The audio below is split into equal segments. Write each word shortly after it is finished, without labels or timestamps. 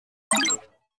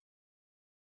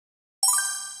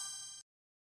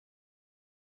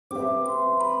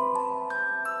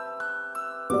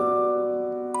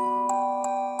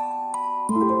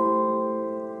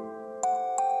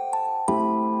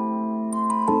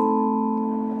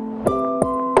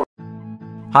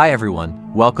Hi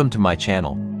everyone, welcome to my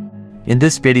channel. In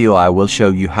this video I will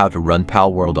show you how to run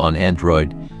PALWORLD on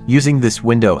Android using this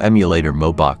window emulator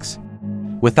MOBOX.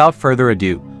 Without further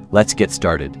ado, let's get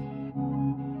started.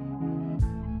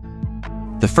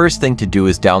 The first thing to do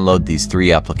is download these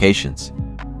three applications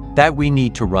that we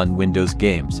need to run Windows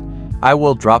games. I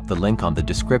will drop the link on the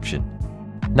description.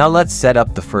 Now let's set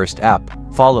up the first app.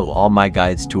 Follow all my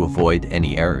guides to avoid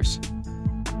any errors.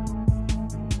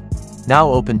 Now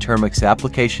open Termux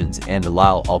applications and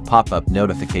allow all pop-up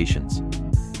notifications.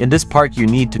 In this part you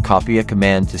need to copy a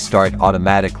command to start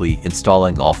automatically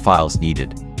installing all files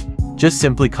needed. Just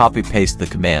simply copy-paste the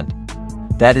command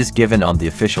that is given on the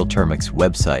official Termux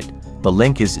website. The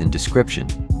link is in description.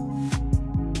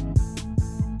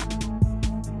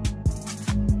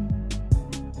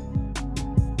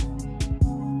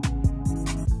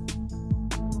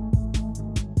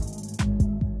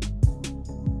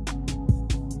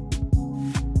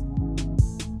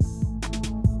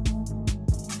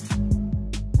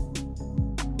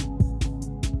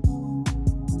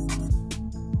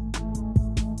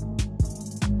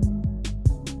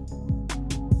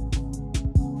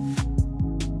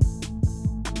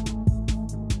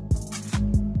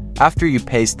 After you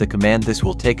paste the command, this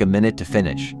will take a minute to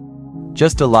finish.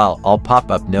 Just allow all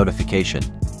pop-up notification.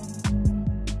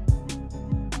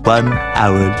 1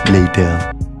 hour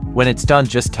later. When it's done,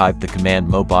 just type the command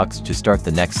MOBOX to start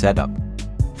the next setup.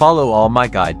 Follow all my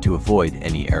guide to avoid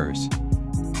any errors.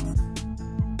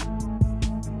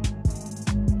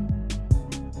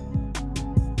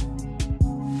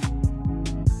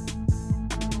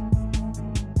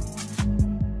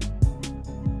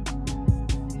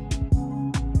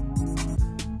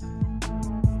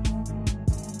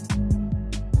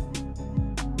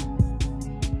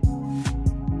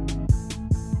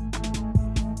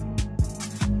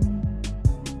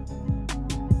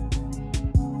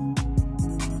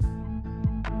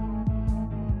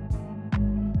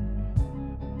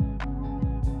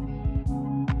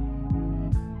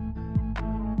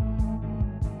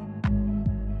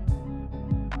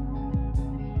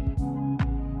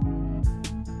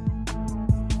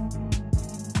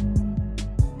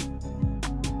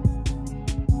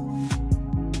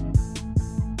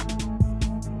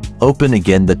 Open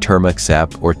again the Termux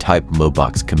app or type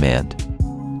MOBOX command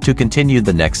to continue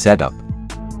the next setup.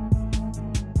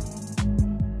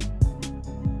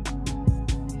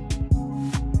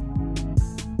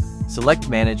 Select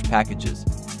Manage Packages.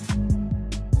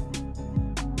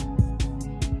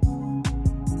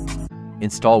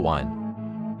 Install Wine.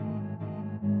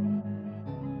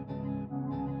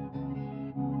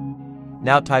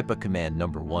 Now type a command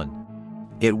number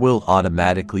 1. It will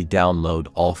automatically download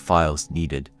all files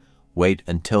needed. Wait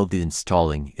until the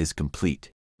installing is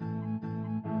complete.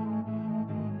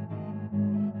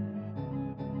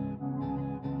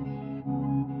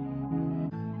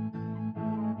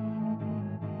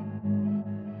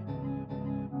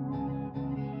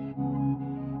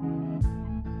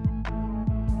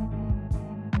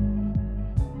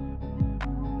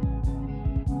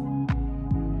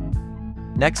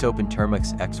 Next, open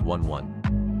Termux X11.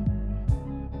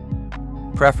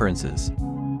 Preferences.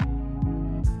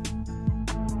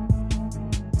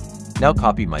 Now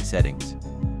copy my settings.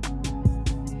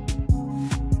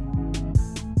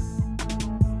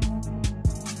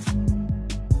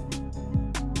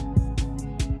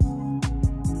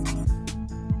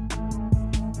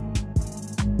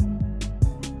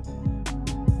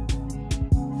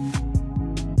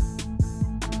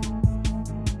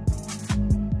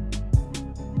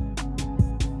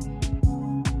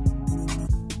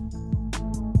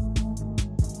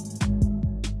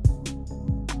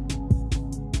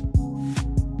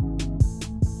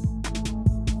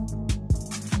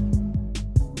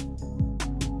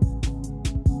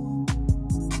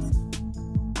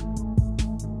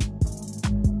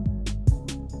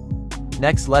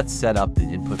 Next, let's set up the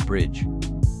input bridge.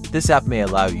 This app may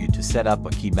allow you to set up a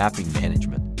key mapping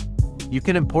management. You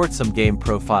can import some game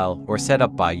profile or set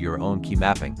up by your own key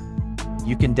mapping.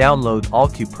 You can download all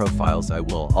key profiles. I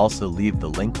will also leave the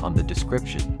link on the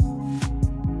description.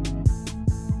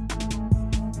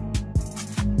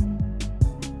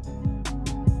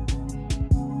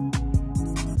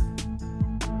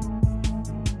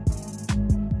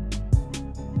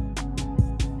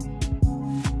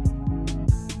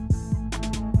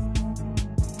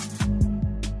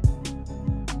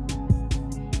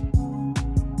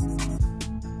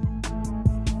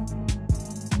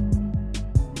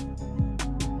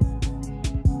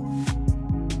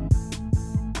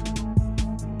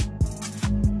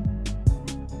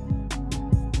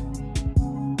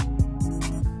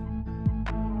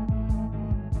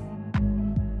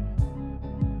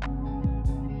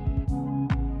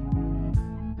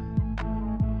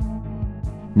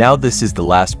 Now this is the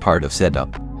last part of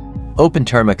setup. Open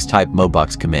Termux type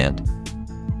MOBOX command.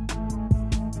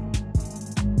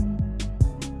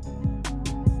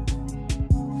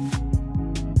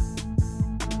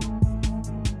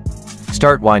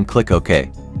 Start Wine, click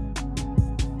OK.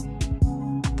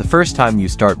 The first time you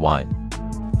start Wine,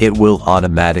 it will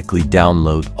automatically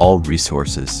download all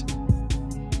resources.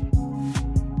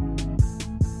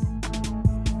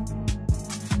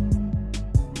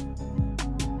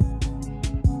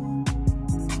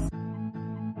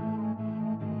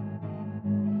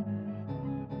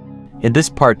 In this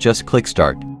part, just click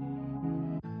Start.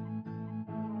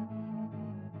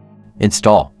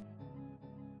 Install.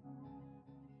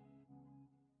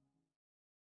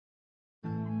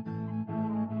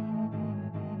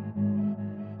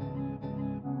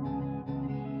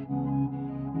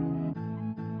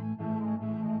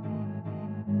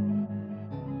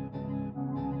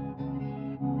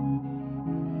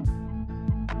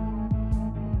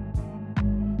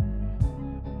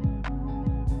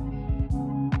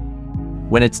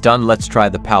 When it's done, let's try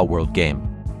the PALWORLD game.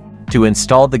 To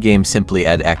install the game, simply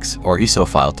add X or ISO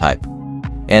file type.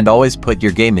 And always put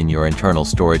your game in your internal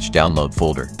storage download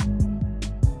folder.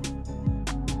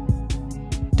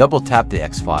 Double tap the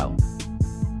X file.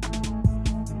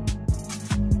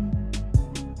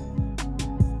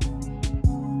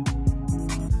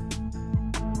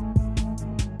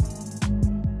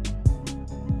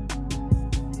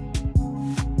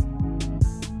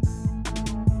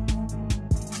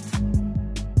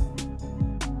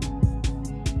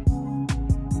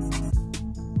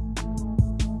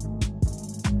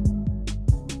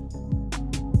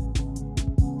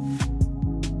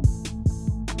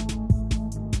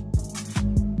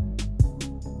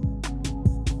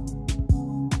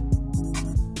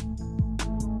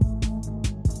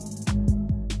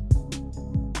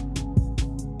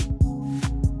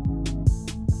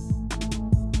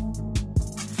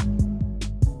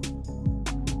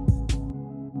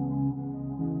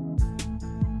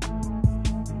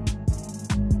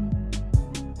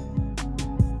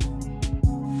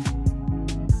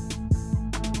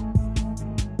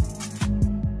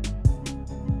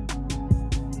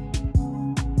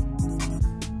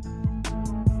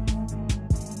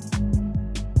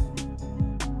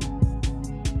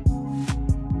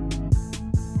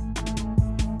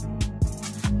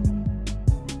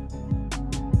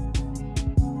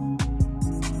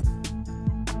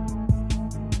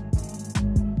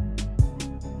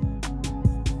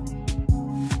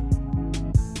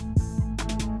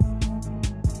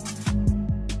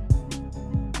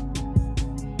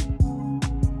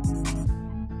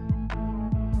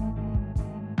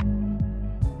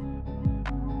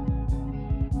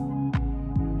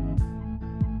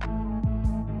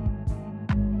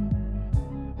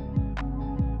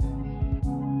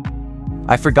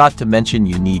 I forgot to mention,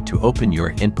 you need to open your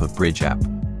Input Bridge app.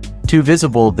 To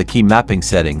visible the key mapping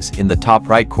settings, in the top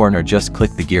right corner just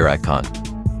click the gear icon,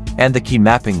 and the key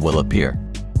mapping will appear.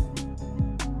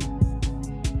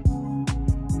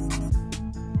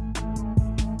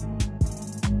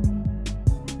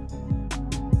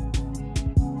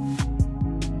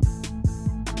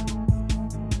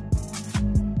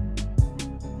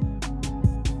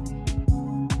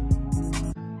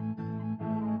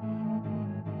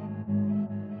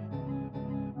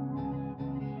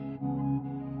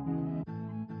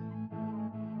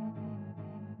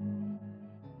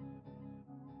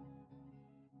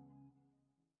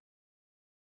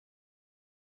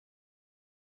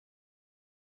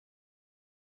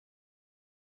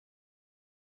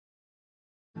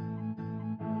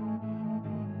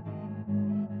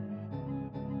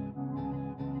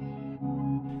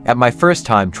 At my first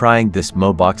time trying this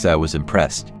MOBOX, I was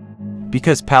impressed,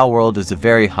 because PALWORLD is a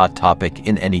very hot topic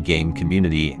in any game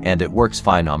community and it works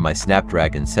fine on my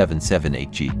Snapdragon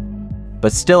 778G.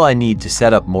 But still, I need to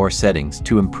set up more settings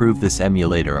to improve this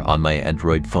emulator on my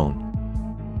Android phone.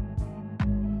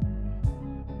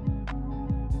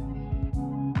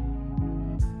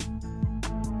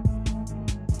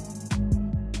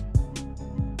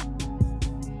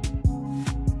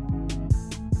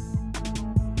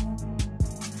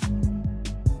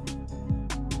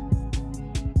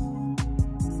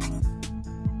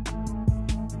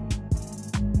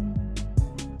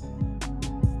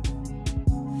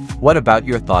 What about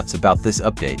your thoughts about this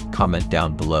update? Comment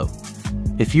down below.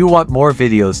 If you want more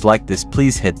videos like this,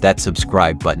 please hit that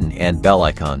subscribe button and bell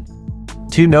icon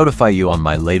to notify you on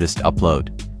my latest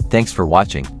upload. Thanks for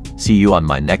watching. See you on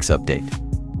my next update.